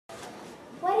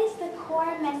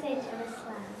core message of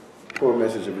Islam? The core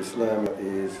message of Islam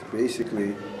is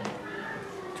basically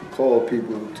to call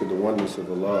people to the oneness of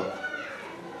Allah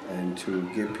and to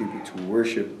get people to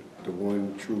worship the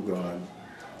one true God,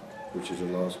 which is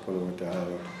Allah subhanahu wa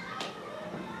ta'ala.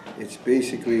 It's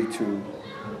basically to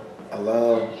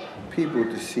allow people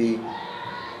to see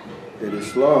that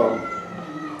Islam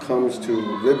comes to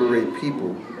liberate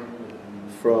people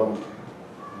from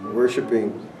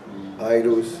worshiping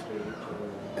idols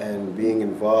and being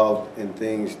involved in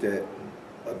things that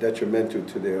are detrimental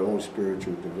to their own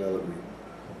spiritual development.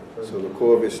 So the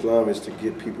core of Islam is to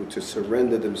get people to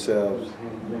surrender themselves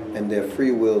and their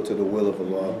free will to the will of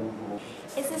Allah.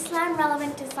 Is Islam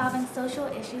relevant to solving social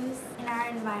issues in our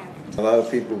environment? A lot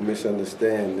of people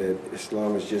misunderstand that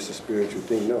Islam is just a spiritual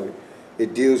thing. No,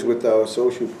 it deals with our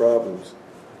social problems.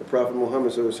 The Prophet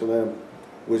Muhammad ﷺ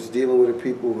was dealing with the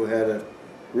people who had a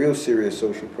real serious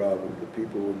social problem. The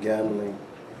people were gambling,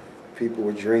 people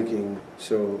were drinking.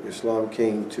 So Islam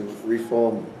came to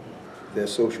reform their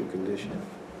social condition.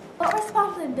 What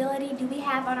responsibility do we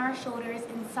have on our shoulders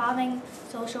in solving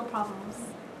social problems?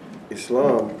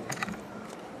 Islam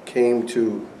came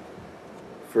to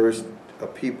first a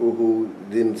people who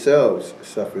themselves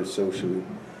suffered socially.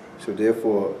 So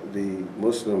therefore the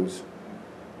Muslims,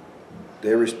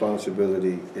 their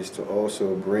responsibility is to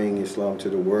also bring Islam to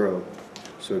the world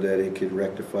so that it could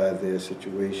rectify their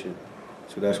situation.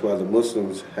 So that's why the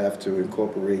Muslims have to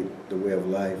incorporate the way of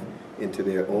life into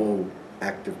their own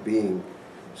active being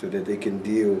so that they can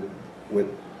deal with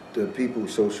the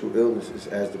people's social illnesses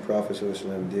as the Prophet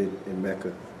ﷺ did in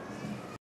Mecca.